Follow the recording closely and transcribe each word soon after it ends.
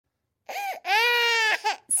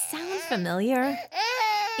Sound familiar?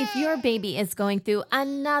 If your baby is going through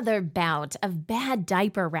another bout of bad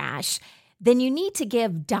diaper rash, then you need to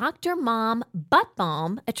give Dr. Mom Butt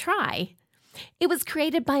Balm a try. It was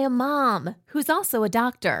created by a mom who's also a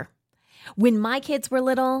doctor. When my kids were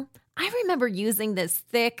little, I remember using this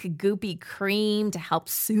thick, goopy cream to help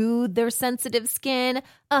soothe their sensitive skin.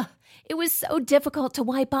 It was so difficult to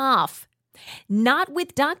wipe off. Not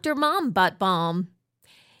with Dr. Mom Butt Balm.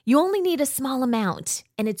 You only need a small amount,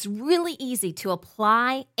 and it's really easy to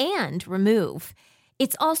apply and remove.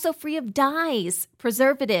 It's also free of dyes,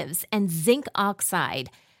 preservatives, and zinc oxide,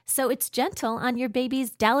 so it's gentle on your baby's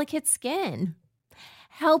delicate skin.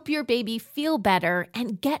 Help your baby feel better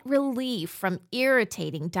and get relief from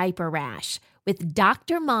irritating diaper rash with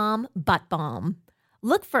Dr. Mom Butt Balm.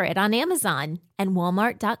 Look for it on Amazon and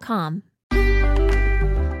Walmart.com.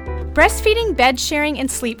 Breastfeeding, bed sharing, and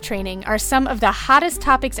sleep training are some of the hottest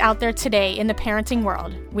topics out there today in the parenting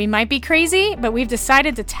world. We might be crazy, but we've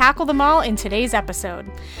decided to tackle them all in today's episode.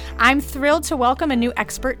 I'm thrilled to welcome a new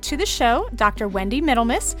expert to the show, Dr. Wendy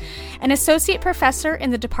Middlemiss, an associate professor in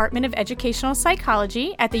the Department of Educational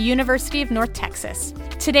Psychology at the University of North Texas.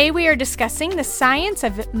 Today we are discussing the science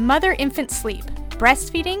of mother-infant sleep,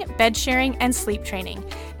 breastfeeding, bed sharing, and sleep training.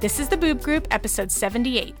 This is the Boob Group, episode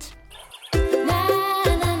 78.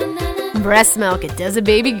 Breast milk, it does a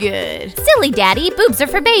baby good. Silly daddy, boobs are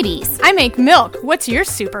for babies. I make milk. What's your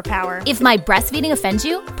superpower? If my breastfeeding offends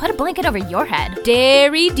you, put a blanket over your head.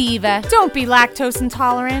 Dairy diva. Don't be lactose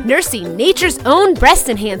intolerant. Nursing nature's own breast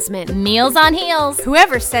enhancement. Meals on heels.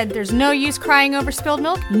 Whoever said there's no use crying over spilled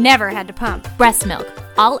milk never had to pump. Breast milk.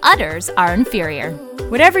 All udders are inferior.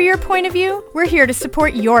 Whatever your point of view, we're here to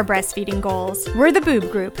support your breastfeeding goals. We're the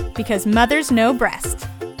Boob Group, because mothers know breast.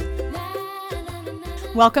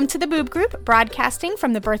 Welcome to the Boob Group, broadcasting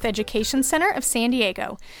from the Birth Education Center of San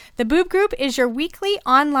Diego. The Boob Group is your weekly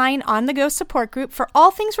online on-the-go support group for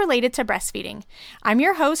all things related to breastfeeding. I'm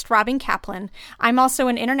your host, Robin Kaplan. I'm also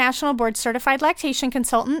an international board-certified lactation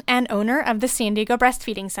consultant and owner of the San Diego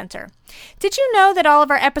Breastfeeding Center. Did you know that all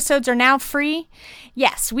of our episodes are now free?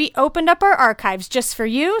 Yes, we opened up our archives just for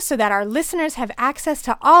you so that our listeners have access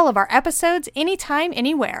to all of our episodes anytime,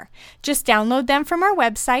 anywhere. Just download them from our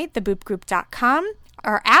website, theboobgroup.com.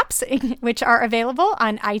 Our apps, which are available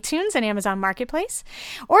on iTunes and Amazon Marketplace,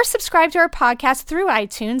 or subscribe to our podcast through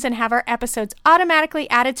iTunes and have our episodes automatically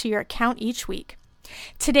added to your account each week.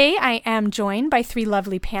 Today, I am joined by three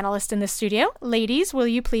lovely panelists in the studio. Ladies, will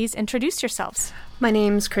you please introduce yourselves? My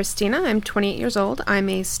name's Christina. I'm 28 years old. I'm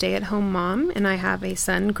a stay-at-home mom, and I have a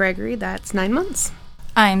son, Gregory, that's 9 months.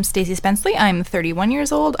 I'm Stacy Spenceley. I'm 31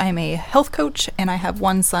 years old. I'm a health coach, and I have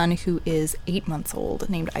one son who is 8 months old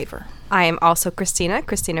named Ivor. I am also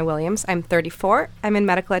Christina Williams. I'm 34. I'm in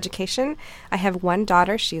medical education. I have one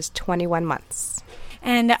daughter. She's 21 months.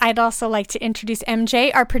 And I'd also like to introduce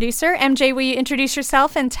MJ, our producer. MJ, will you introduce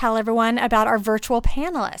yourself and tell everyone about our virtual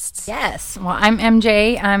panelists? Yes. Well, I'm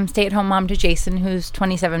MJ. I'm stay-at-home mom to Jason, who's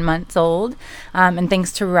 27 months old. And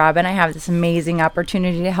thanks to Robin, I have this amazing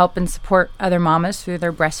opportunity to help and support other mamas through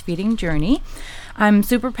their breastfeeding journey. I'm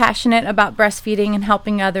super passionate about breastfeeding and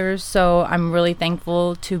helping others, so I'm really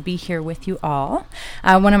thankful to be here with you all.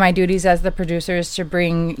 One of my duties as the producer is to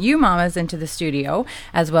bring you mamas into the studio,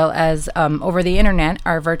 as well as over the internet.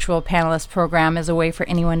 Our virtual panelist program is a way for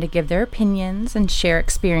anyone to give their opinions and share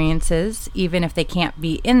experiences, even if they can't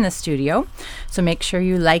be in the studio. So make sure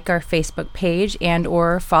you like our Facebook page and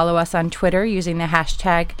or follow us on Twitter using the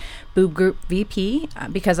hashtag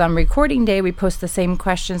BoobGroupVP, because on recording day we post the same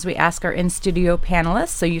questions we ask our in-studio panelists,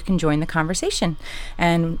 so you can join the conversation,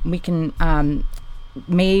 and we can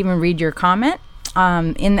may even read your comment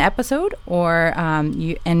in the episode, or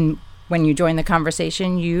when you join the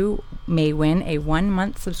conversation, you may win a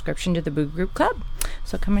 1-month subscription to the Boob Group Club.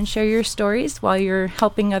 So come and share your stories while you're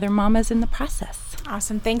helping other mamas in the process.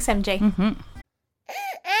 Awesome. Thanks, MJ. Mm-hmm.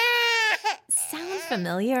 Sound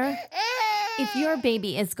familiar? If your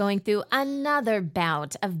baby is going through another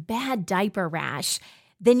bout of bad diaper rash,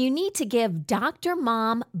 then you need to give Dr.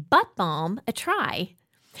 Mom Butt Balm a try.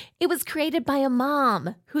 It was created by a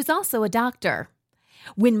mom who's also a doctor.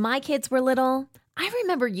 When my kids were little, I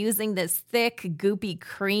remember using this thick, goopy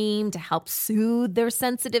cream to help soothe their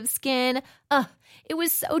sensitive skin. It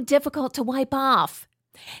was so difficult to wipe off.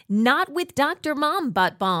 Not with Dr. Mom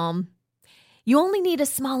Butt Balm. You only need a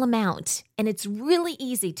small amount, and it's really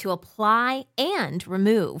easy to apply and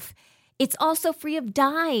remove. It's also free of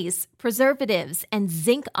dyes, preservatives, and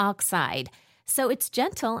zinc oxide, so it's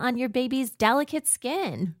gentle on your baby's delicate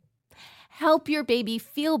skin. Help your baby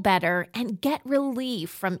feel better and get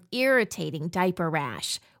relief from irritating diaper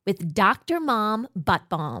rash with Dr. Mom Butt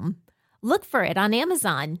Balm. Look for it on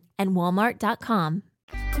Amazon and Walmart.com.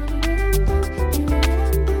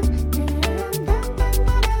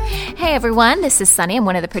 Hey everyone, this is Sunny. I'm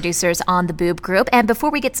one of the producers on the Boob Group. And before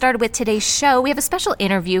we get started with today's show, we have a special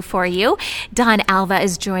interview for you. Dawn Alva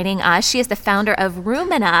is joining us. She is the founder of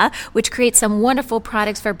Rumina, which creates some wonderful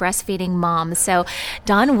products for breastfeeding moms. So,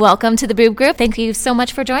 Dawn, welcome to the Boob Group. Thank you so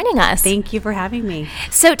much for joining us. Thank you for having me.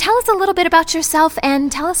 So, tell us a little bit about yourself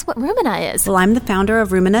and tell us what Rumina is. Well, I'm the founder of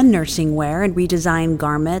Rumina Nursing Wear, and we design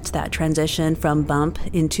garments that transition from bump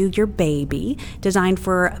into your baby, designed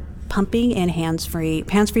for pumping and hands-free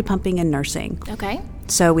pumping and nursing. Okay.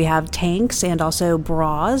 So we have tanks and also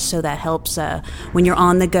bras, so that helps when you're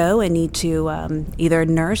on the go and need to either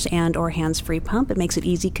nurse and or hands-free pump. It makes it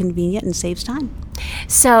easy, convenient, and saves time.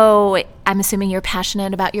 So I'm assuming you're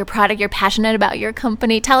passionate about your product, you're passionate about your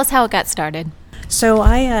company. Tell us how it got started. So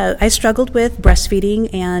I struggled with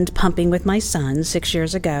breastfeeding and pumping with my son 6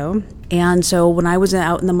 years ago. And so when I was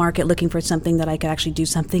out in the market looking for something that I could actually do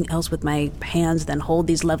something else with my hands than hold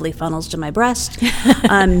these lovely funnels to my breast,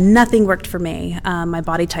 nothing worked for me. My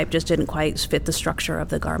body type just didn't quite fit the structure of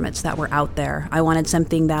the garments that were out there. I wanted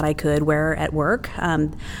something that I could wear at work.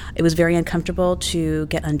 It was very uncomfortable to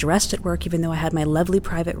get undressed at work, even though I had my lovely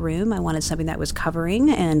private room. I wanted something that was covering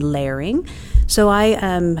and layering. So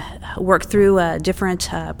I worked through different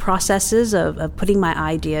processes of putting my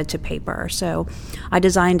idea to paper. So I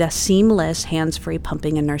designed a seamless hands-free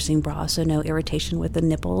pumping and nursing bra, so no irritation with the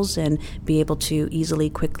nipples, and be able to easily,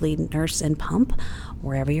 quickly nurse and pump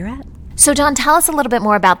wherever you're at. So, Dawn, tell us a little bit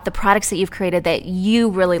more about the products that you've created that you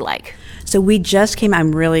really like. So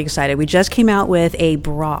I'm really excited. We just came out with a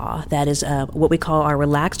bra that is what we call our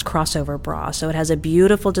relaxed crossover bra. So it has a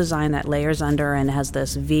beautiful design that layers under and has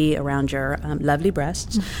this V around your lovely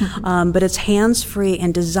breasts. But it's hands-free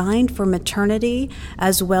and designed for maternity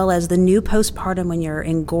as well as the new postpartum when you're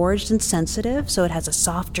engorged and sensitive. So it has a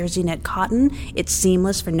soft jersey knit cotton. It's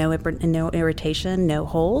seamless for no irritation, no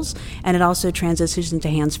holes. And it also transitions into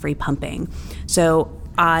hands-free pumping. So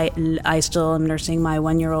I still am nursing my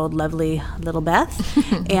 1-year-old lovely little Beth,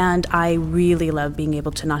 and I really love being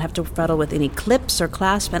able to not have to fiddle with any clips or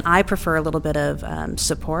clasp, and I prefer a little bit of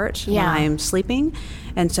support when I'm sleeping,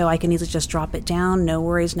 and so I can easily just drop it down, no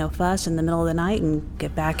worries, no fuss, in the middle of the night and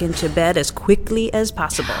get back into bed as quickly as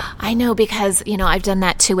possible. I know, because, I've done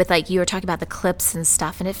that too with, like, you were talking about the clips and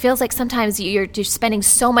stuff, and it feels like sometimes you're spending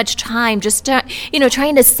so much time just,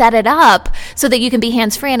 trying to set it up so that you can be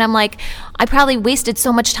hands-free, and I'm like, I probably wasted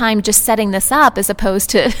so much time just setting this up as opposed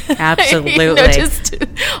to absolutely just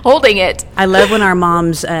holding it. I love when our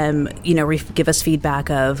moms give us feedback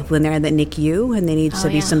of when they're in the NICU and they need to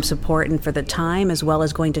be some support and for the time as well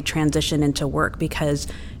as going to transition into work, because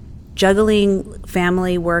juggling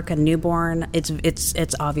family, work, and newborn,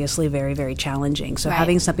 it's obviously very, very challenging. So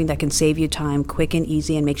having something that can save you time, quick and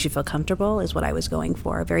easy, and makes you feel comfortable is what I was going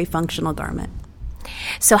for. A very functional garment.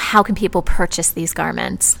 So how can people purchase these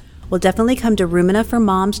garments? Well, definitely come to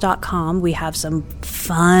ruminaformoms.com. We have some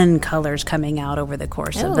fun colors coming out over the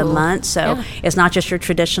course of the month. So it's not just your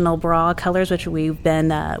traditional bra colors, which we've been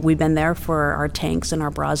there for our tanks and our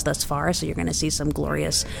bras thus far. So you're going to see some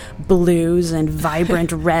glorious blues and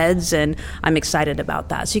vibrant reds, and I'm excited about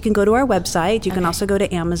that. So you can go to our website. You can also go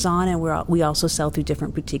to Amazon, and we also sell through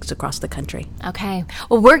different boutiques across the country. Okay.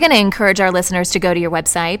 Well, we're going to encourage our listeners to go to your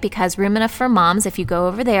website, because Rumina for Moms, if you go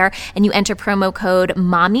over there and you enter promo code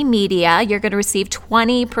MOMMYMedia, you're going to receive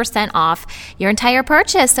 20% off your entire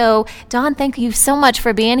purchase. So, Dawn, thank you so much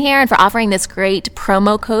for being here and for offering this great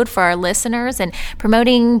promo code for our listeners and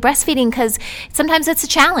promoting breastfeeding, because sometimes it's a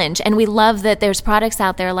challenge, and we love that there's products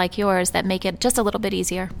out there like yours that make it just a little bit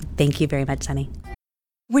easier. Thank you very much, Sunny.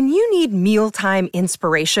 When you need mealtime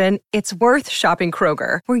inspiration, it's worth shopping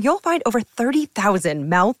Kroger, where you'll find over 30,000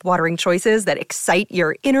 mouth-watering choices that excite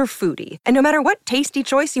your inner foodie. And no matter what tasty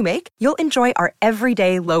choice you make, you'll enjoy our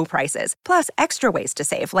everyday low prices, plus extra ways to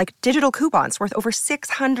save, like digital coupons worth over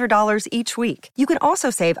 $600 each week. You can also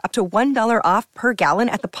save up to $1 off per gallon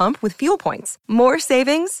at the pump with fuel points. More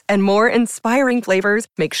savings and more inspiring flavors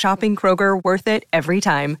make shopping Kroger worth it every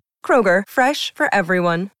time. Kroger, fresh for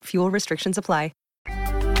everyone. Fuel restrictions apply.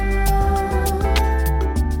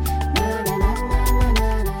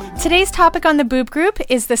 Today's topic on the Boob Group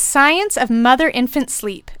is the science of mother-infant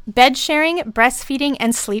sleep, bed sharing, breastfeeding,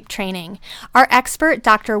 and sleep training. Our expert,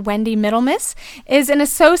 Dr. Wendy Middlemiss, is an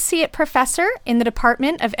associate professor in the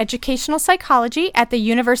Department of Educational Psychology at the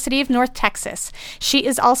University of North Texas. She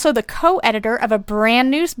is also the co-editor of a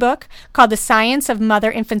brand new book called The Science of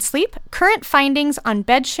Mother-Infant Sleep, Current Findings on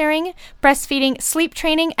Bed Sharing, Breastfeeding, Sleep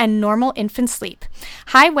Training, and Normal Infant Sleep.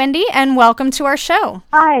 Hi, Wendy, and welcome to our show.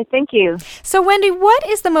 Hi, thank you. So, Wendy, what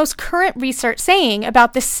is the most is current research saying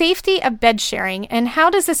about the safety of bed sharing, and how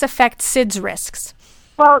does this affect SIDS risks?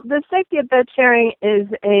 Well, the safety of bed sharing is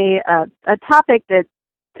a topic that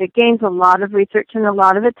gains a lot of research and a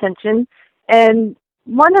lot of attention. And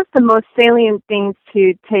one of the most salient things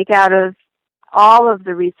to take out of all of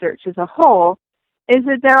the research as a whole is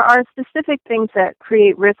that there are specific things that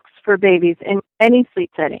create risks for babies in any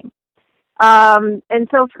sleep setting. And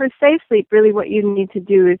so for safe sleep, really what you need to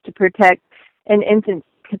do is to protect an infant's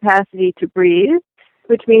capacity to breathe,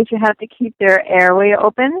 which means you have to keep their airway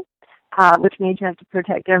open, which means you have to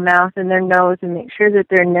protect their mouth and their nose and make sure that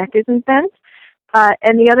their neck isn't bent.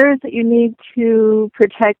 And the other is that you need to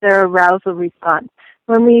protect their arousal response.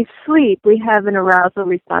 When we sleep, we have an arousal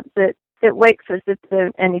response that wakes us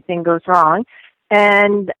if anything goes wrong.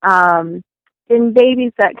 And in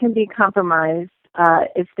babies, that can be compromised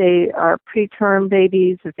if they are preterm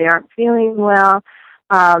babies, if they aren't feeling well,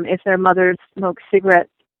 if their mother smokes cigarettes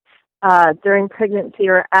during pregnancy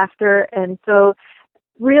or after. And so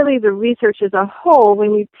really the research as a whole,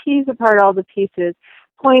 when you tease apart all the pieces,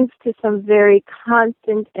 points to some very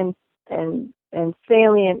constant and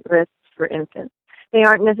salient risks for infants. They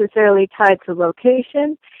aren't necessarily tied to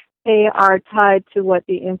location. They are tied to what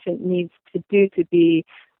the infant needs to do to be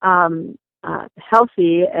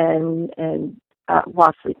healthy and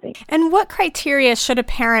while sleeping. And what criteria should a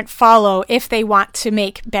parent follow if they want to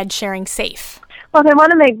make bed sharing safe? Well, if they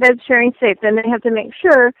want to make bed sharing safe, then they have to make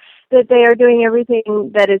sure that they are doing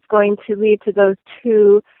everything that is going to lead to those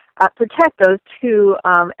two, protect those two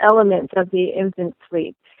elements of the infant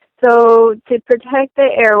sleep. So to protect the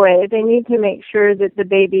airway, they need to make sure that the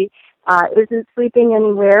baby isn't sleeping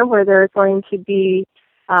anywhere where there's going to be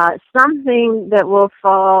something that will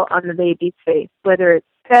fall on the baby's face, whether it's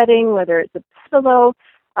bedding, whether it's a pillow,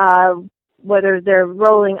 whether they're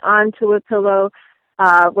rolling onto a pillow,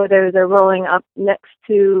 whether they're rolling up next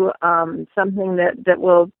to something that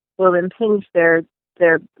will impinge their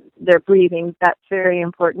breathing. That's very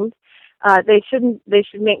important. They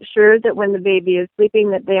should make sure that when the baby is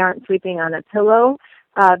sleeping that they aren't sleeping on a pillow.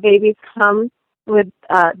 Babies come with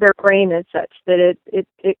their brain is such that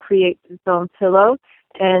it creates its own pillow.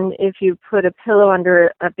 And if you put a pillow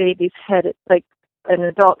under a baby's head, it's like an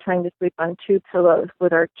adult trying to sleep on two pillows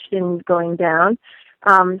with our chin going down.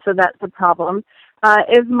 So that's a problem.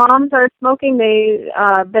 If moms are smoking,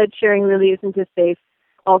 bed sharing really isn't a safe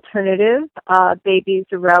alternative. Babies'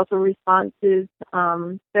 arousal response is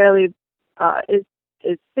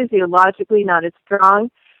is physiologically not as strong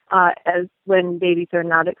as when babies are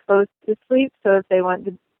not exposed to sleep. So if they want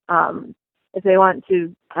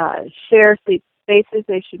to share sleep spaces,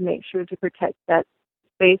 they should make sure to protect that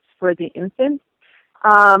space for the infant.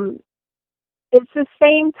 It's the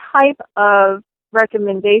same type of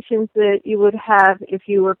recommendations that you would have if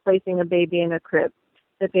you were placing a baby in a crib.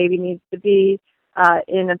 The baby needs to be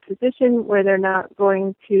in a position where they're not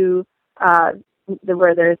going to,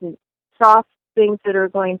 where there isn't soft things that are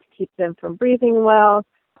going to keep them from breathing well,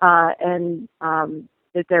 and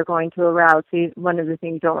that they're going to arouse. So one of the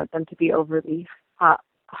things, you don't want them to be overly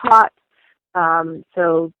hot.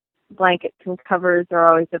 So blankets and covers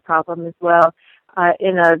are always a problem as well.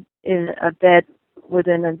 In a bed with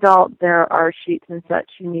an adult, there are sheets and such.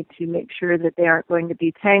 You need to make sure that they aren't going to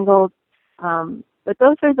be tangled. But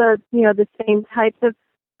those are the same types of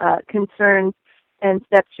concerns and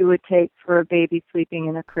steps you would take for a baby sleeping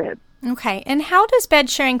in a crib. Okay, and how does bed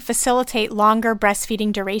sharing facilitate longer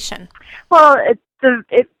breastfeeding duration? Well, it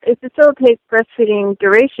facilitates breastfeeding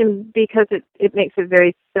duration because it makes it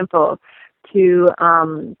very simple to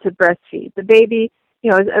breastfeed. The baby,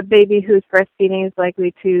 a baby who's breastfeeding is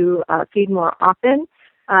likely to feed more often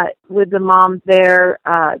with the mom there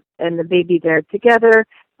and the baby there together.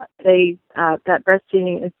 That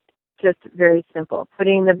breastfeeding is just very simple.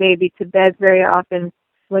 Putting the baby to bed very often.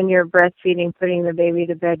 When you're breastfeeding, putting the baby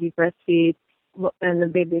to bed, you breastfeed, and the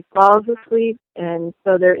baby falls asleep. And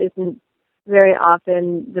so there isn't very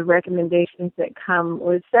often the recommendations that come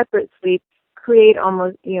with separate sleep create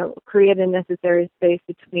a necessary space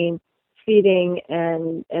between feeding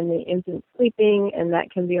and the infant sleeping, and that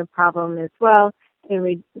can be a problem as well in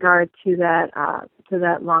regard to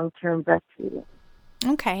that long-term breastfeeding.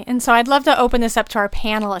 Okay, and so I'd love to open this up to our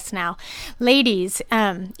panelists now. Ladies,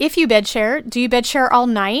 if you bed share, do you bed share all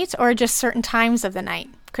night or just certain times of the night?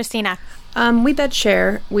 Christina? We bed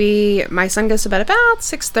share. My son goes to bed about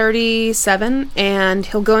 6:30, 7, and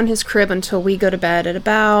he'll go in his crib until we go to bed at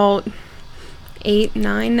about 8,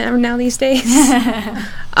 9 now these days.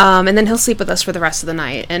 And then he'll sleep with us for the rest of the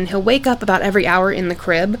night. And he'll wake up about every hour in the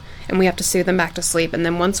crib, and we have to soothe him back to sleep. And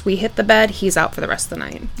then once we hit the bed, he's out for the rest of the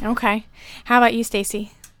night. Okay. How about you,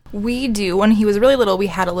 Stacy? We do. When he was really little, we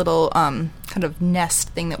had a little kind of nest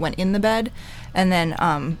thing that went in the bed, and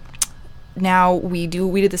then now we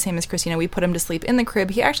do the same as Christina. We put him to sleep in the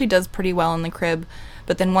crib. He actually does pretty well in the crib,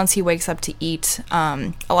 but then once he wakes up to eat,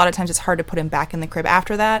 a lot of times it's hard to put him back in the crib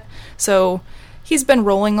after that. So he's been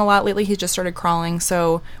rolling a lot lately. He's just started crawling,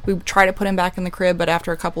 so we try to put him back in the crib, but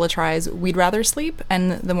after a couple of tries, we'd rather sleep,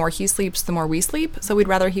 and the more he sleeps, the more we sleep. So we'd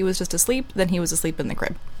rather he was just asleep than he was asleep in the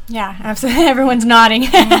crib. Yeah, absolutely. Everyone's nodding.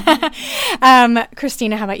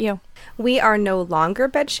 Christina, how about you? We are no longer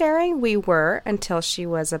bed sharing. We were until she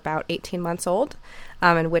was about 18 months old,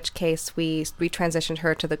 in which case we transitioned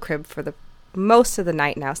her to the crib for the most of the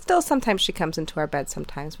night now. Still, sometimes she comes into our bed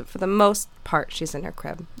sometimes, but for the most part, she's in her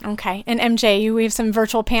crib. Okay. And MJ, we have some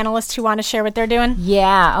virtual panelists who want to share what they're doing?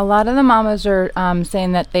 Yeah, a lot of the mamas are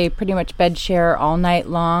saying that they pretty much bed share all night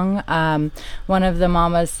long. One of the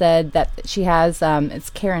mamas said that she has, it's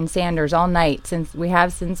Karen Sanders, all night since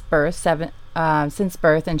birth,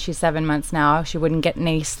 and she's 7 months now. She wouldn't get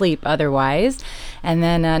any sleep otherwise. And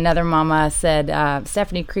then another mama said,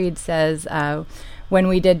 Stephanie Creed says, when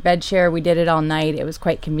we did bed share, we did it all night. It was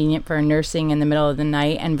quite convenient for nursing in the middle of the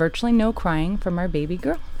night, and virtually no crying from our baby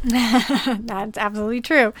girl. That's absolutely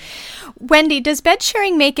true. Wendy, does bed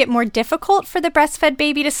sharing make it more difficult for the breastfed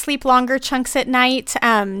baby to sleep longer chunks at night?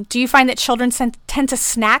 Do you find that children tend to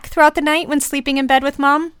snack throughout the night when sleeping in bed with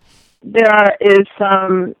mom? There is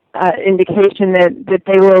some indication that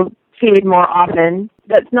they will feed more often.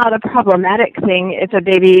 That's not a problematic thing if a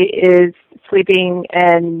baby is sleeping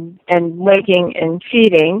and waking and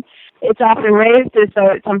feeding. It's often raised as though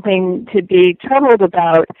it's something to be troubled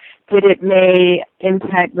about, that it may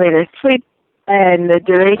impact later sleep and the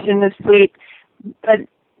duration of sleep, but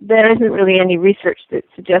there isn't really any research that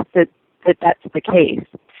suggests that that's the case.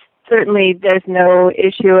 Certainly there's no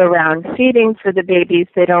issue around feeding for the babies.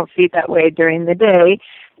 They don't feed that way during the day.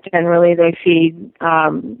 Generally they feed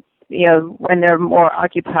when they're more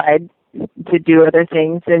occupied to do other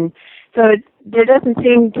things. And so there doesn't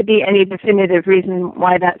seem to be any definitive reason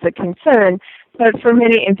why that's a concern. But for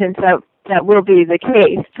many infants, that will be the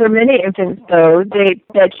case. For many infants, though, they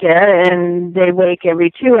bed share and they wake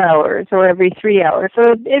every 2 hours or every 3 hours.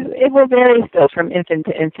 So it will vary still from infant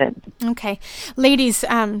to infant. Okay. Ladies,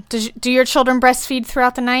 do your children breastfeed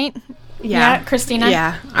throughout the night? Yeah. Christina?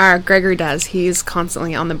 Yeah. Our Gregory does. He's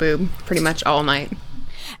constantly on the boob pretty much all night.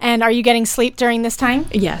 And are you getting sleep during this time?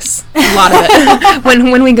 Yes, a lot of it.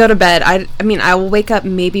 when we go to bed, I will wake up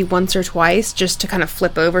maybe once or twice just to kind of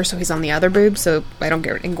flip over so he's on the other boob so I don't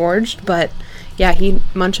get engorged. But yeah, he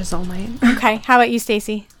munches all night. Okay, how about you,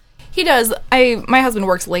 Stacy? He does. My husband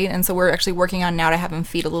works late, and so we're actually working on now to have him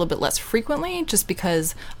feed a little bit less frequently, just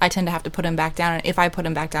because I tend to have to put him back down. And if I put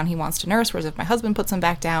him back down, he wants to nurse, whereas if my husband puts him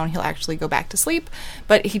back down, he'll actually go back to sleep.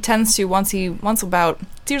 But he tends to, it's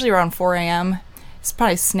usually around 4 a.m., he's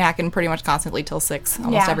probably snacking pretty much constantly till 6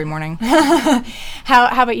 almost every morning. How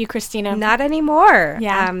about you, Christina? Not anymore.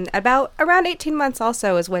 Yeah. About around 18 months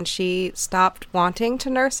also is when she stopped wanting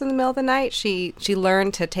to nurse in the middle of the night. She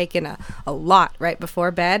learned to take in a lot right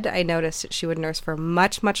before bed. I noticed that she would nurse for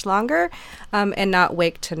much, much longer and not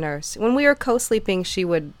wake to nurse. When we were co-sleeping, she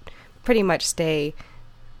would pretty much stay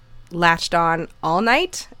latched on all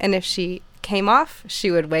night, and if she came off,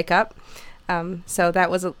 she would wake up. So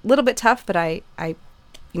that was a little bit tough, but I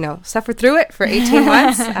suffered through it for 18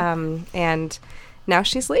 months, and now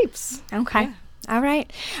she sleeps. Okay. Yeah. All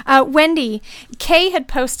right. Wendy, Kay had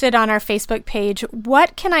posted on our Facebook page,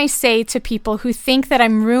 what can I say to people who think that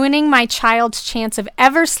I'm ruining my child's chance of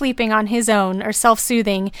ever sleeping on his own or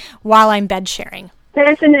self-soothing while I'm bed sharing?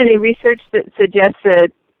 There isn't any research that suggests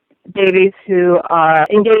that babies who are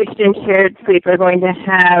engaged in shared sleep are going to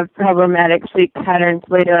have problematic sleep patterns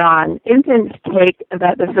later on. Infants take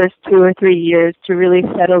about the first 2 or 3 years to really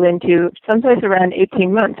settle into. Someplace around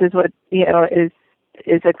 18 months is what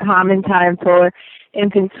is a common time for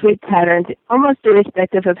infant sleep patterns, almost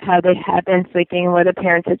irrespective of how they have been sleeping, whether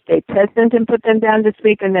parents had stayed present and put them down to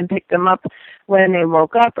sleep and then picked them up when they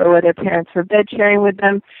woke up, or whether parents were bed sharing with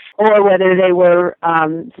them, or whether they were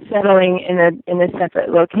settling in a separate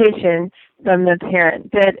location from the parent.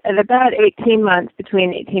 But at about 18 months,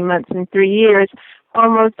 between 18 months and 3 years,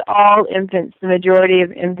 almost all infants, the majority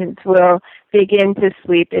of infants, will begin to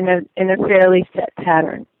sleep in a fairly set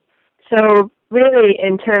pattern. So really,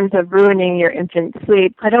 in terms of ruining your infant's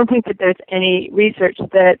sleep, I don't think that there's any research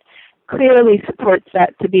that clearly supports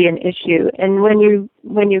that to be an issue. And when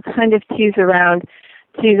you kind of tease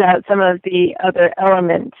out some of the other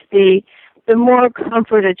elements, the more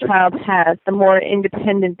comfort a child has, the more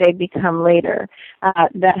independent they become later.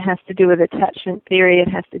 That has to do with attachment theory. It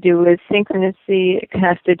has to do with synchronicity. It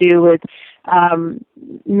has to do with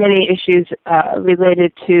many issues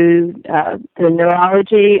related to the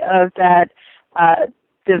neurology of that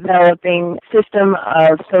developing system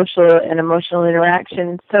of social and emotional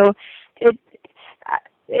interaction. So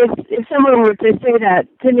if someone were to say that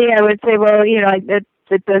to me, I would say, well, that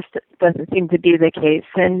doesn't seem to be the case,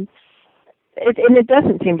 and it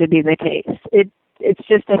doesn't seem to be the case. It's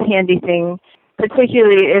just a handy thing,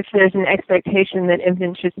 particularly if there's an expectation that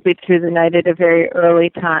infants should sleep through the night at a very early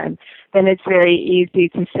time. Then it's very easy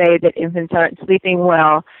to say that infants aren't sleeping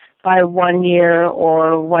well by 1 year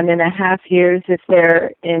or 1.5 years if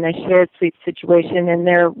they're in a shared sleep situation and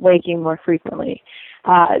they're waking more frequently.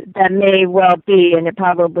 That may well be, and it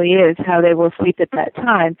probably is, how they will sleep at that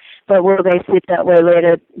time, but will they sleep that way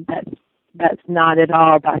later? That's not at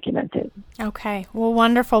all documented. Okay, well,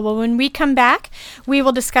 wonderful. Well, when we come back, we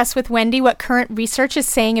will discuss with Wendy what current research is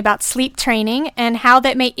saying about sleep training and how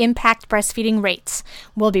that may impact breastfeeding rates.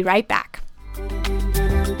 We'll be right back.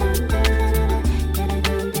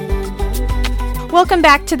 Welcome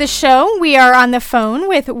back to the show. We are on the phone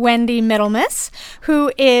with Wendy Middlemiss,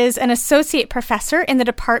 who is an associate professor in the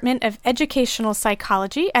Department of Educational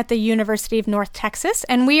Psychology at the University of North Texas,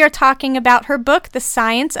 and we are talking about her book, The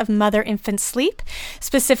Science of Mother-Infant Sleep,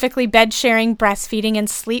 specifically Bedsharing, Breastfeeding, and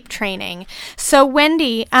Sleep Training. So,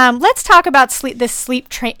 Wendy, let's talk about this sleep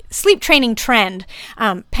training trend.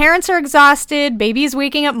 Parents are exhausted, babies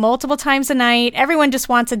waking up multiple times a night, everyone just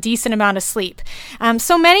wants a decent amount of sleep.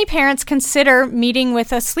 So many parents consider meeting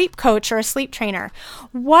with a sleep coach or a sleep trainer.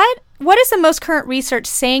 What is the most current research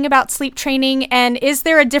saying about sleep training, and is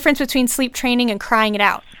there a difference between sleep training and crying it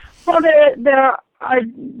out? Well, there are,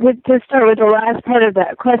 to start with the last part of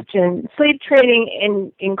that question, sleep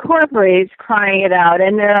training incorporates crying it out,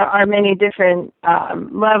 and there are many different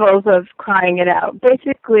levels of crying it out.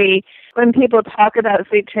 Basically, when people talk about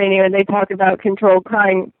sleep training or they talk about controlled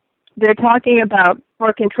crying, they're talking about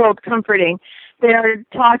more controlled comforting. They're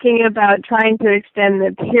talking about trying to extend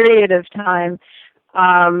the period of time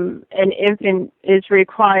an infant is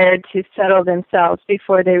required to settle themselves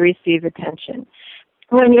before they receive attention.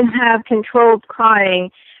 When you have controlled crying,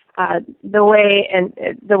 the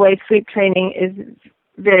way sleep training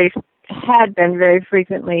had been very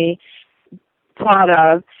frequently thought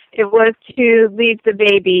of, it was to leave the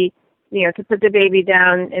baby, to put the baby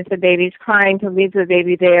down if the baby's crying, to leave the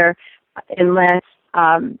baby there unless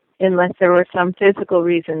there were some physical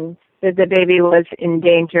reason that the baby was in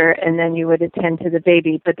danger, and then you would attend to the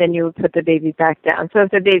baby, but then you would put the baby back down. So if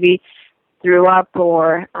the baby threw up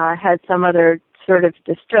or had some other sort of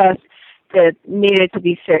distress that needed to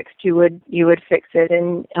be fixed, you would fix it,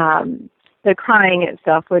 and the crying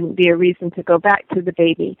itself wouldn't be a reason to go back to the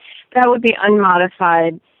baby. That would be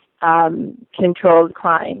unmodified controlled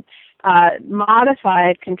crying.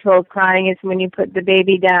 Modified controlled crying is when you put the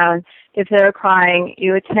baby down. If they're crying,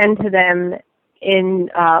 you attend to them in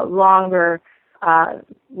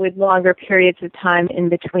with longer periods of time in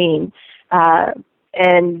between.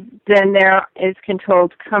 And then there is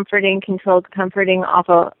controlled comforting. Controlled comforting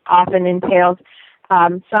often entails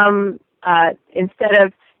instead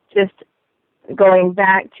of just going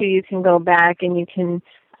back to, you can go back and you can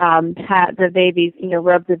pat the baby's,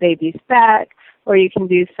 rub the baby's back, or you can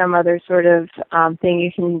do some other sort of thing.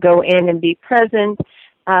 You can go in and be present,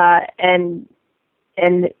 and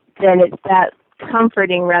then it's that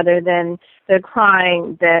comforting rather than the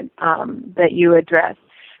crying that you address.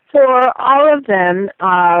 For all of them,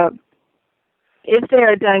 if they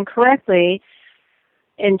are done correctly,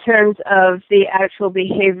 in terms of the actual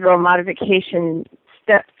behavioral modification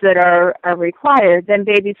steps that are required, then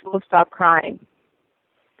babies will stop crying,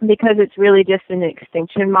 because it's really just an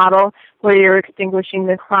extinction model where you're extinguishing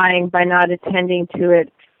the crying by not attending to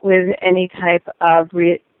it with any type of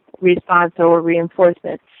response or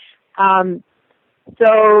reinforcement.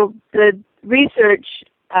 So the research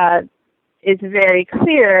is very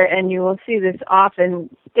clear, and you will see this often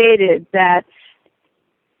stated, that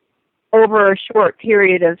over a short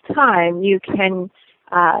period of time you can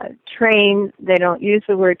train, they don't use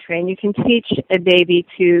the word train, you can teach a baby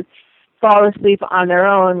to fall asleep on their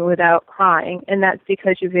own without crying, and that's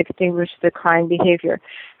because you've extinguished the crying behavior.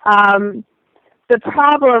 The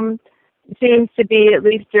problem seems to be, at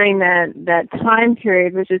least during that time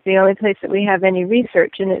period, which is the only place that we have any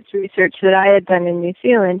research, and it's research that I had done in New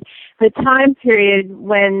Zealand, the time period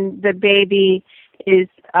when the baby is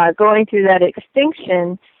going through that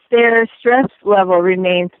extinction, their stress level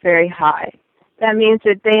remains very high. That means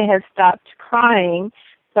that they have stopped crying,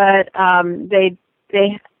 but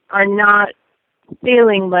they are not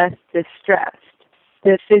feeling less distressed.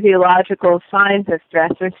 The physiological signs of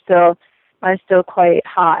stress are still quite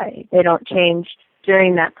high. They don't change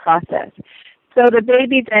during that process. So the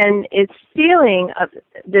baby then is feeling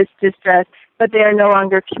this distress, but they are no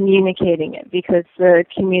longer communicating it because the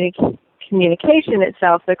communication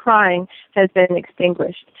itself, the crying, has been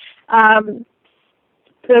extinguished.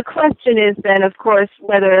 The question is then, of course,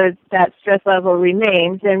 whether that stress level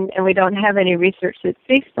remains, and we don't have any research that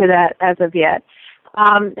speaks to that as of yet.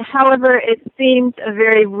 However, it seems a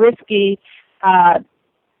very risky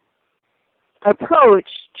approach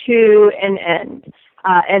to an end,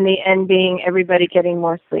 and the end being everybody getting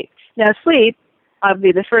more sleep. Now, sleep, I'll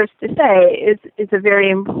be the first to say, is a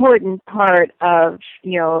very important part of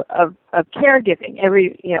caregiving.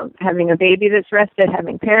 Having a baby that's rested,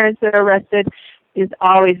 having parents that are rested, is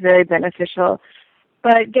always very beneficial.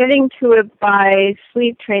 But getting to it by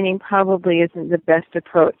sleep training probably isn't the best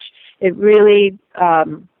approach. It really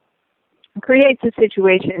creates a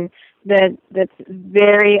situation that's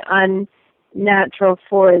very unnatural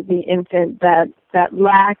for the infant, that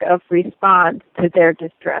lack of response to their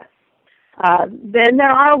distress. Then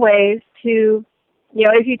there are ways to,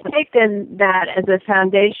 if you take that as a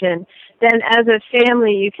foundation, then as a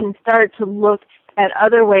family you can start to look at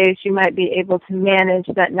other ways you might be able to manage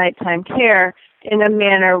that nighttime care in a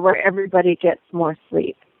manner where everybody gets more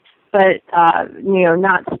sleep. But,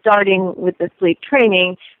 not starting with the sleep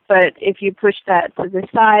training, but if you push that to the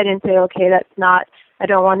side and say, okay, I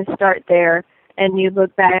don't want to start there, and you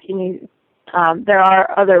look back and there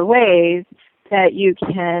are other ways that you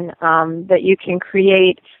can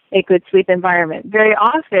create a good sleep environment. Very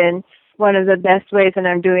often, one of the best ways, and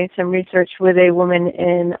I'm doing some research with a woman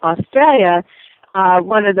in Australia,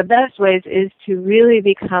 one of the best ways is to really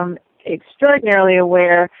become extraordinarily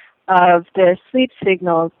aware of their sleep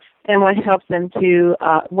signals and what helps them to,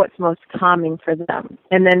 what's most calming for them.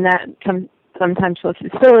 And then that sometimes will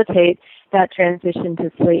facilitate that transition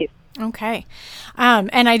to sleep. Okay.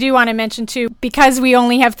 And I do want to mention, too, because we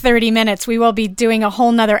only have 30 minutes, we will be doing a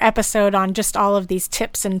whole nother episode on just all of these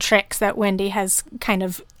tips and tricks that Wendy has kind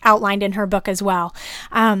of outlined in her book as well.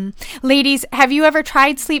 Ladies, have you ever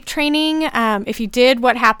tried sleep training? If you did,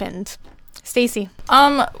 what happened? Stacy?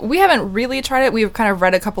 We haven't really tried it. We've kind of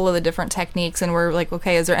read a couple of the different techniques, and we're like,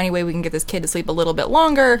 okay, is there any way we can get this kid to sleep a little bit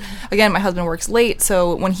longer? Again, my husband works late,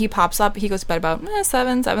 so when he pops up, he goes to bed about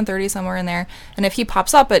 7:30, somewhere in there. And if he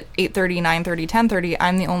pops up at 8:30, 9:30, 10:30,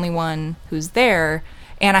 I'm the only one who's there,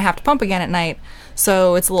 and I have to pump again at night.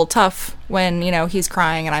 So it's a little tough when, he's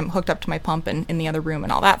crying and I'm hooked up to my pump and in the other room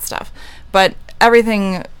and all that stuff. But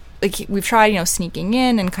everything, like, we've tried, sneaking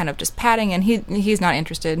in and kind of just patting, and he's not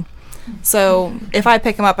interested. So if I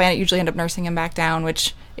pick him up, I usually end up nursing him back down,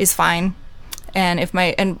 which is fine. And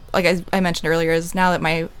like I mentioned earlier, is now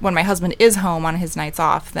that when my husband is home on his nights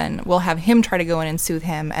off, then we'll have him try to go in and soothe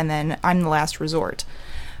him, and then I'm the last resort.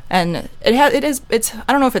 And it's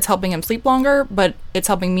I don't know if it's helping him sleep longer, but it's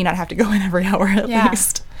helping me not have to go in every hour at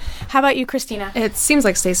least. How about you, Christina? It seems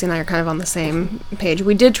like Stacey and I are kind of on the same page.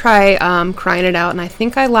 We did try crying it out, and I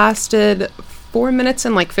think I lasted 4 minutes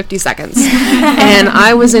and like 50 seconds. And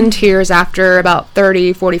I was in tears after about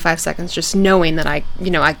 30, 45 seconds, just knowing that I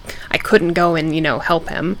couldn't go and, help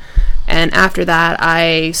him. And after that,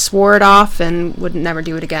 I swore it off and would never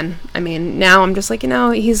do it again. I mean, now I'm just like,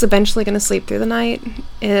 he's eventually going to sleep through the night,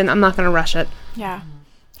 and I'm not going to rush it. Yeah.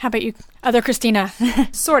 How about you, other Christina?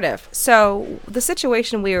 Sort of. So the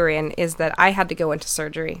situation we were in is that I had to go into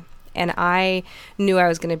surgery. And I knew I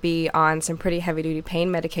was going to be on some pretty heavy-duty pain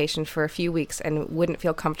medication for a few weeks and wouldn't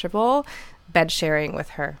feel comfortable bed sharing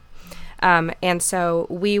with her. And so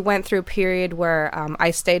we went through a period where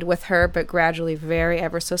I stayed with her, but gradually, very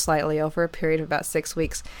ever so slightly, over a period of about 6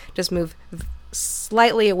 weeks, just moved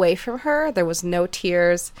slightly away from her. There was no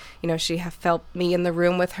tears. She felt me in the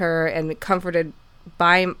room with her and comforted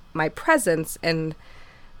by my presence,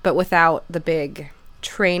 but without the big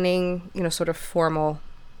training, sort of formal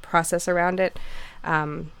process around it.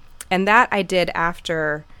 And that I did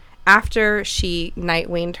after she night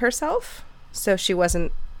weaned herself, so she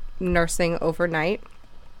wasn't nursing overnight.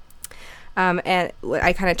 And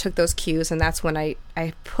I kind of took those cues, and that's when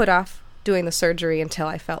I put off doing the surgery until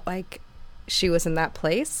I felt like she was in that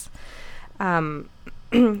place. And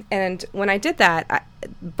when I did that,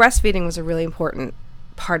 breastfeeding was a really important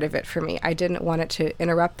part of it for me. I didn't want it to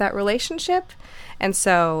interrupt that relationship. And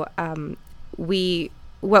so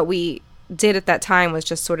what we did at that time was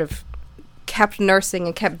just sort of kept nursing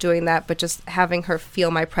and kept doing that, but just having her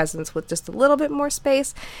feel my presence with just a little bit more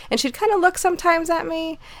space. And she'd kind of look sometimes at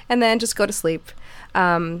me and then just go to sleep.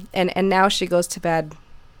 And now she goes to bed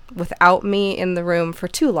without me in the room for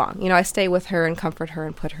too long. I stay with her and comfort her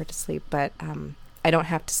and put her to sleep, but I don't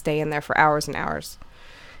have to stay in there for hours and hours.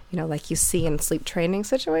 like you see in sleep training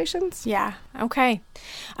situations. Yeah. Okay.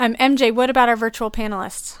 MJ, what about our virtual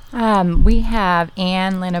panelists? We have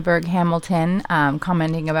Anne Linneberg Hamilton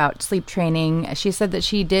commenting about sleep training. She said that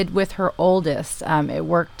she did with her oldest. It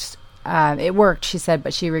worked. She said,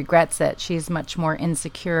 but she regrets it. She's much more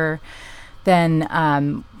insecure than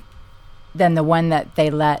the one that they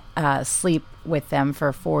let sleep with them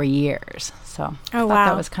for 4 years. So I thought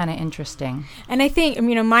that was kind of interesting. And I think,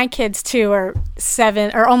 my kids too are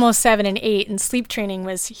 7 or almost 7 and 8, and sleep training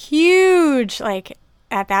was huge, like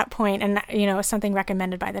at that point, and something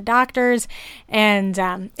recommended by the doctors. And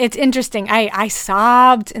it's interesting. I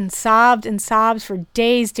sobbed and sobbed and sobbed for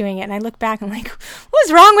days doing it, and I look back and I'm like,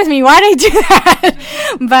 what's wrong with me? Why did I do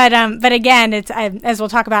that? But again, it's as we'll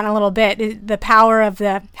talk about in a little bit, the power of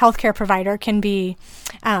the healthcare provider can be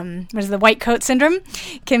the white coat syndrome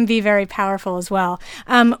can be very powerful as well.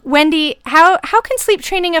 Wendy, how can sleep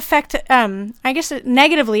training affect,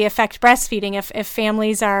 negatively affect breastfeeding if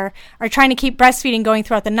families are trying to keep breastfeeding going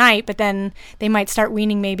throughout the night, but then they might start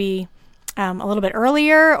weaning maybe a little bit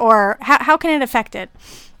earlier, or how can it affect it?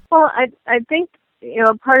 Well, I think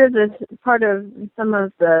part of some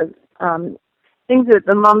of the things that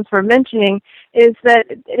the moms were mentioning is that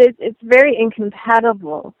it's very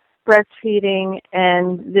incompatible, breastfeeding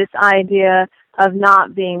and this idea of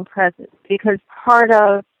not being present, because part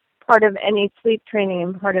of any sleep training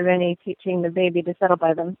and part of any teaching the baby to settle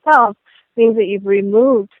by themselves means that you've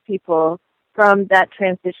removed people from that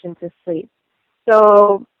transition to sleep.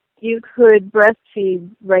 So you could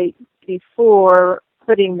breastfeed right before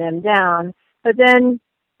putting them down, but then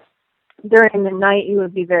during the night you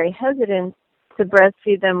would be very hesitant to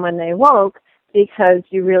breastfeed them when they woke, because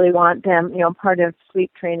you really want them, part of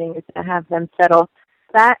sleep training is to have them settle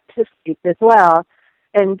back to sleep as well.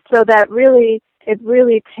 And so that really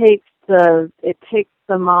takes the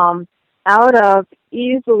mom out of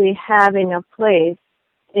easily having a place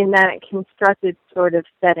in that constructed sort of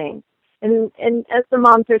setting. And as the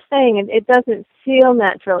moms are saying, it doesn't feel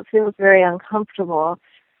natural. It feels very uncomfortable.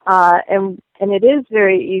 And it is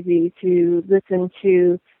very easy to listen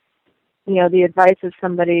to, the advice of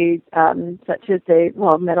somebody such as a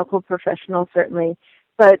medical professional, certainly.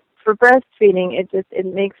 But for breastfeeding, it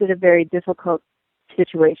makes it a very difficult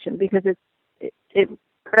situation, because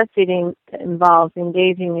breastfeeding involves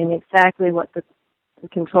engaging in exactly what the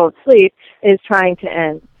controlled sleep is trying to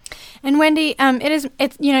end. And Wendy,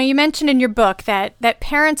 you mentioned in your book that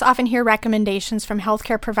parents often hear recommendations from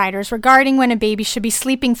healthcare providers regarding when a baby should be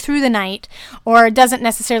sleeping through the night or doesn't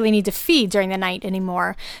necessarily need to feed during the night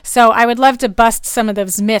anymore. So I would love to bust some of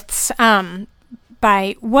those myths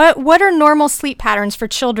by what are normal sleep patterns for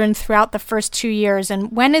children throughout the first 2 years,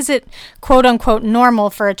 and when is it quote unquote normal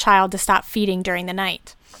for a child to stop feeding during the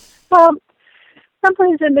night? Well,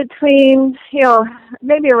 someplace in between,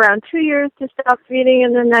 maybe around 2 years to stop feeding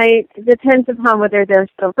in the night. It depends upon whether they're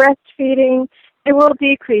still breastfeeding. It will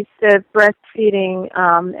decrease the breastfeeding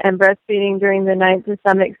and breastfeeding during the night to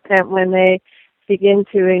some extent when they begin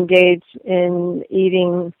to engage in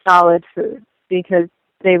eating solid food, because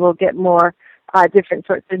they will get more different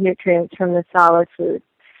sorts of nutrients from the solid food.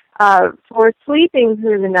 For sleeping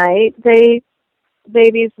through the night,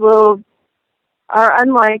 babies are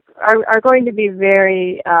going to be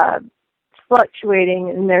very fluctuating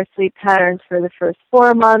in their sleep patterns for the first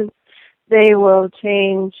 4 months. They will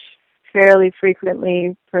change fairly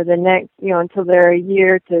frequently for the next, until they're a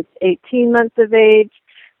year to 18 months of age.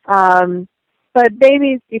 But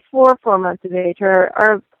babies before 4 months of age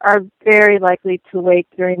are very likely to wake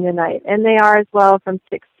during the night, and they are as well from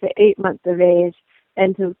 6 to 8 months of age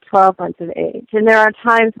and to 12 months of age. And there are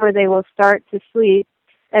times where they will start to sleep,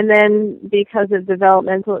 and then because of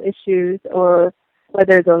developmental issues, or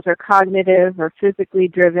whether those are cognitive or physically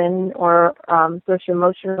driven or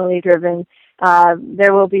socio-emotionally driven,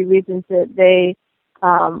 there will be reasons that they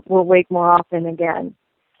will wake more often again.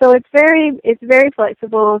 So it's very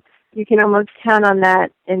flexible. You can almost count on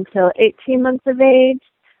that until 18 months of age.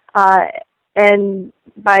 And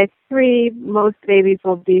by 3, most babies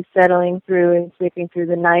will be settling through and sleeping through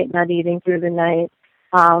the night, not eating through the night.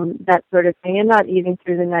 That sort of thing, and not eating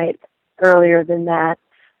through the night earlier than that.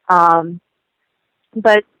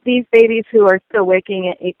 But these babies who are still waking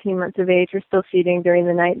at 18 months of age are still feeding during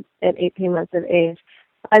the night at 18 months of age.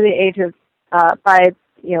 By the age of,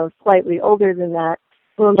 slightly older than that,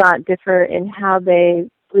 will not differ in how they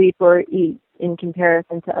sleep or eat in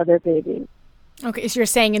comparison to other babies. Okay, so you're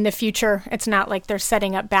saying in the future, it's not like they're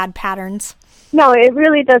setting up bad patterns? No, it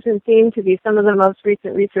really doesn't seem to be. Some of the most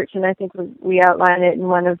recent research, and I think we outline it in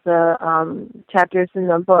one of the chapters in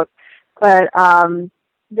the book, but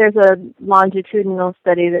there's a longitudinal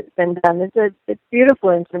study that's been done. It's beautiful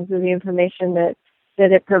in terms of the information that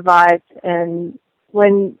it provides. And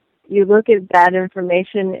when you look at that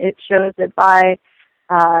information, it shows that by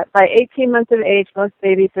 18 months of age, most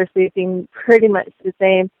babies are sleeping pretty much the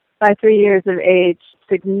same. By 3 years of age,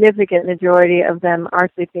 significant majority of them are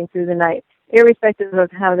sleeping through the night, irrespective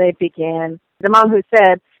of how they began. The mom who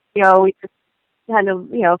said, we just kind of,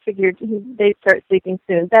 figured they'd start sleeping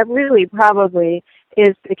soon, that really probably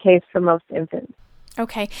is the case for most infants.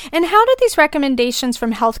 Okay. And how do these recommendations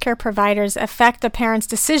from healthcare providers affect a parent's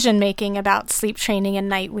decision-making about sleep training and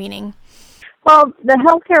night weaning? Well, the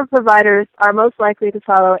healthcare providers are most likely to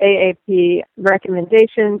follow AAP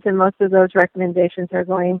recommendations, and most of those recommendations are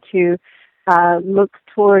going to look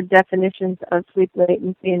toward definitions of sleep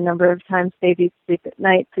latency and number of times babies sleep at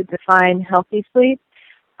night to define healthy sleep.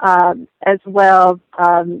 As well,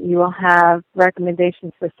 you will have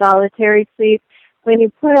recommendations for solitary sleep. When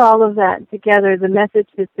you put all of that together, the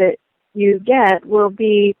messages that you get will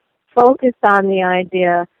be focused on the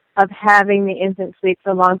idea of having the infant sleep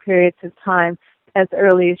for long periods of time as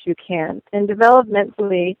early as you can. And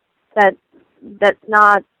developmentally, that's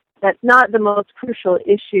not the most crucial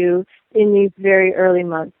issue in these very early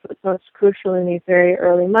months. What's most crucial in these very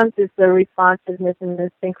early months is the responsiveness and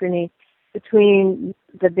the synchrony between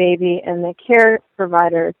the baby and the care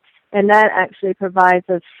providers. And that actually provides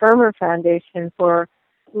a firmer foundation for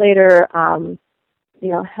later,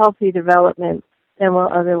 healthy development than will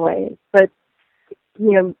otherwise. But,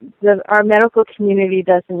 our medical community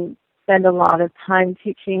doesn't spend a lot of time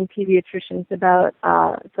teaching pediatricians about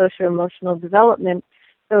socio-emotional development,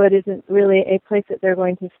 so it isn't really a place that they're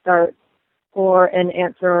going to start for an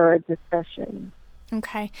answer or a discussion.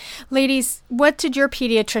 Okay. Ladies, what did your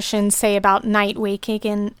pediatrician say about night waking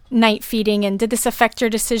and night feeding, and did this affect your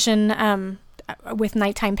decision with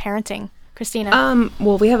nighttime parenting? Christina?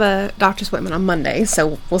 Well, we have a doctor's appointment on Monday,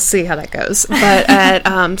 so we'll see how that goes. But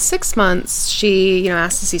at 6 months, she,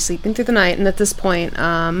 asked is he sleeping through the night, and at this point,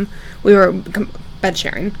 we were bed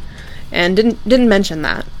sharing, and didn't mention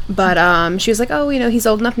that. But she was like, oh, he's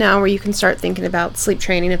old enough now where you can start thinking about sleep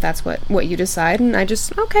training if that's what you decide. And I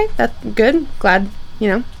just, okay, that's good. Glad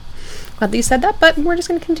that you said that, but we're just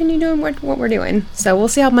going to continue doing what we're doing. So we'll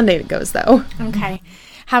see how Monday goes, though. Okay.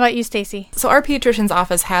 How about you, Stacy? So our pediatrician's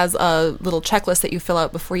office has a little checklist that you fill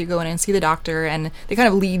out before you go in and see the doctor, and they kind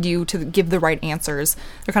of lead you to give the right answers.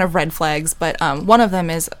 They're kind of red flags, but one of them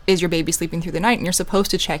is your baby sleeping through the night? And you're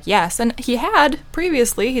supposed to check yes. And he had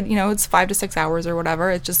previously, it's 5 to 6 hours or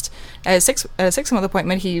whatever. It's just at a 6-month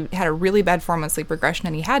appointment, he had a really bad 4-month sleep regression,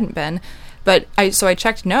 and he hadn't been. But I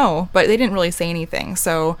checked no, but they didn't really say anything.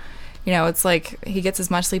 So, it's like he gets as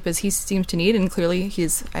much sleep as he seems to need, and clearly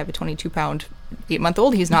I have a 22-pound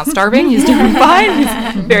 8-month-old. He's not starving. He's doing fine.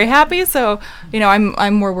 He's very happy. So,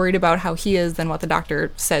 I'm more worried about how he is than what the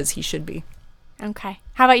doctor says he should be. Okay.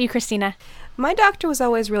 How about you, Christina? My doctor was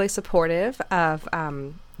always really supportive of,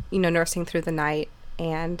 nursing through the night,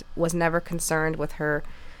 and was never concerned with her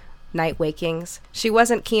night wakings. She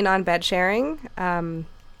wasn't keen on bed sharing.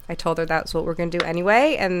 I told her that's what we're going to do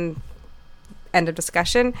anyway, and end of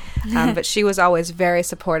discussion. But she was always very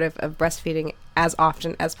supportive of breastfeeding as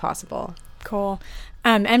often as possible. Cool.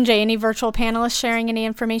 MJ, any virtual panelists sharing any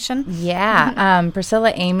information? Yeah.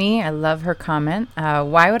 Priscilla Amy, I love her comment.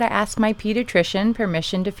 Why would I ask my pediatrician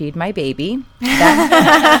permission to feed my baby?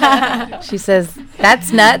 She says,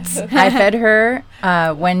 that's nuts. I fed her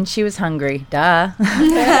when she was hungry. Duh.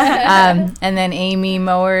 And then Amy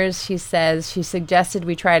Mowers, she says, she suggested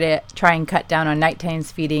we try and cut down on nighttime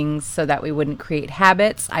feedings so that we wouldn't create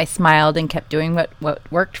habits. I smiled and kept doing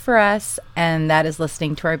what worked for us, and that is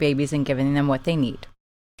listening to our babies and giving them what they need.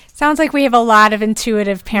 Sounds like we have a lot of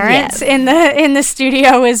intuitive parents in the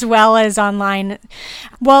studio as well as online.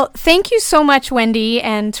 Well, thank you so much, Wendy,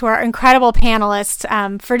 and to our incredible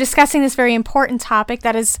panelists for discussing this very important topic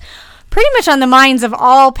that is pretty much on the minds of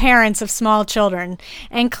all parents of small children.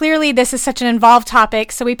 And clearly this is such an involved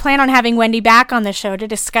topic, so we plan on having Wendy back on the show to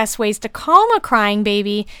discuss ways to calm a crying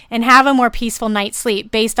baby and have a more peaceful night's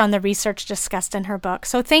sleep based on the research discussed in her book.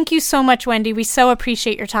 So thank you so much, Wendy. We so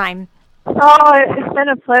appreciate your time. Oh, it's been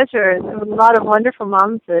a pleasure. There were a lot of wonderful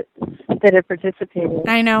moms that have participated.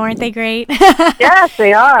 I know, aren't they great? Yes,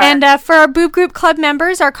 they are. And for our Boob Group Club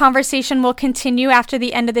members, our conversation will continue after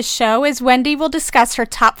the end of the show as Wendy will discuss her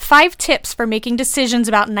top 5 tips for making decisions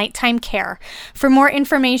about nighttime care. For more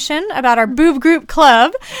information about our Boob Group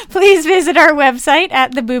Club, please visit our website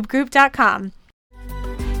at theboobgroup.com.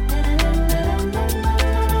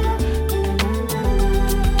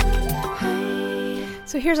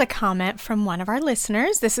 So here's a comment from one of our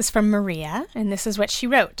listeners. This is from Maria, and this is what she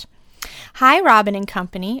wrote. Hi, Robin and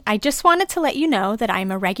Company. I just wanted to let you know that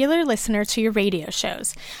I'm a regular listener to your radio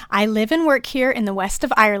shows. I live and work here in the west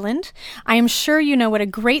of Ireland. I am sure you know what a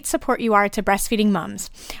great support you are to breastfeeding moms.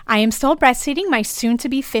 I am still breastfeeding my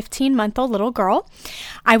soon-to-be 15-month-old little girl.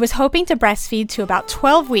 I was hoping to breastfeed to about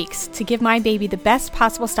 12 weeks to give my baby the best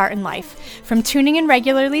possible start in life. From tuning in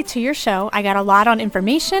regularly to your show, I got a lot on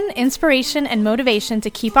information, inspiration, and motivation to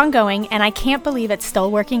keep on going, and I can't believe it's still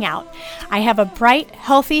working out. I have a bright,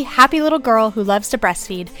 healthy, happy little girl who loves to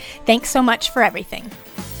breastfeed. Thanks so much for everything.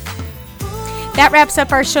 That wraps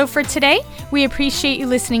up our show for today. We appreciate you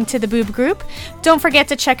listening to the Boob Group. Don't forget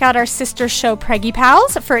to check out our sister show Preggy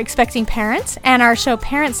Pals for expecting parents and our show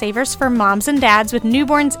Parent Savers for moms and dads with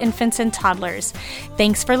newborns, infants, and toddlers.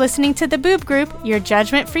 Thanks for listening to the Boob Group, your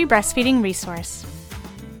judgment-free breastfeeding resource.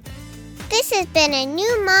 This has been a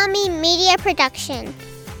New Mommy Media production.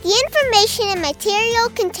 The information and material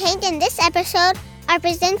contained in this episode are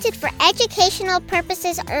presented for educational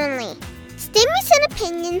purposes only. Statements and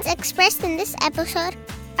opinions expressed in this episode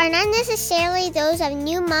are not necessarily those of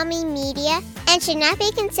New Mommy Media and should not be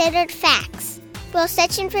considered facts. While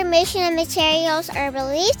such information and materials are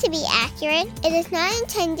believed to be accurate, it is not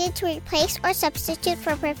intended to replace or substitute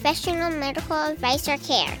for professional medical advice or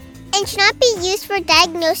care, and should not be used for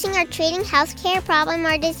diagnosing or treating healthcare problem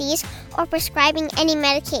or disease or prescribing any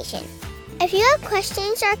medication. If you have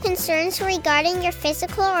questions or concerns regarding your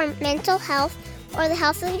physical or mental health or the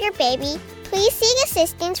health of your baby, please seek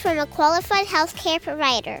assistance from a qualified healthcare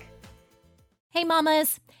provider. Hey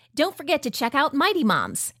mamas, don't forget to check out Mighty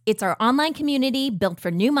Moms. It's our online community built for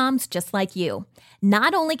new moms just like you.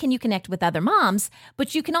 Not only can you connect with other moms,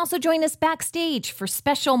 but you can also join us backstage for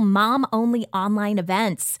special mom-only online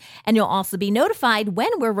events. And you'll also be notified when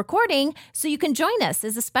we're recording so you can join us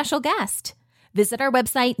as a special guest. Visit our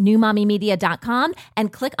website, newmommymedia.com,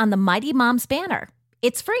 and click on the Mighty Moms banner.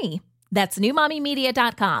 It's free. That's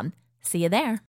newmommymedia.com. See you there.